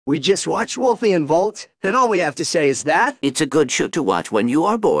We just watched Wolfy and Volt, and all we have to say is that It's a good show to watch when you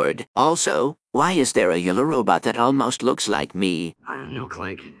are bored. Also, why is there a yellow robot that almost looks like me? I don't know,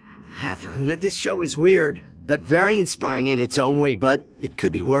 Clank. This show is weird, but very inspiring in its own way, but it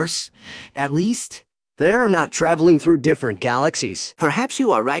could be worse. At least, they're not traveling through different galaxies. Perhaps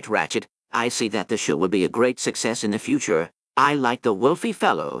you are right, Ratchet. I see that the show will be a great success in the future. I like the Wolfy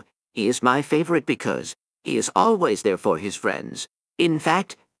fellow. He is my favorite because he is always there for his friends. In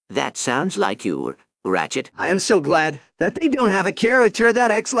fact, that sounds like you, Ratchet. I am so glad that they don't have a character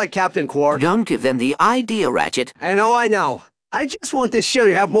that acts like Captain Quark. Don't give them the idea, Ratchet. I know. I just want this show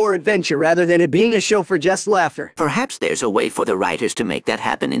to have more adventure rather than it being a show for just laughter. Perhaps there's a way for the writers to make that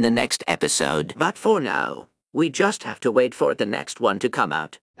happen in the next episode. But for now, we just have to wait for the next one to come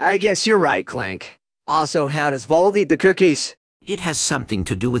out. I guess you're right, Clank. Also, how does Volt eat the cookies? It has something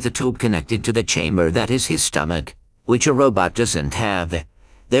to do with the tube connected to the chamber that is his stomach, which a robot doesn't have.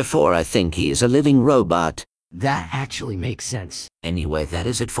 Therefore, I think he is a living robot. That actually makes sense. Anyway, that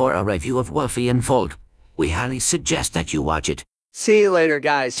is it for our review of Wolfy and Volt. We highly suggest that you watch it. See you later,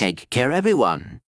 guys. Take care, everyone.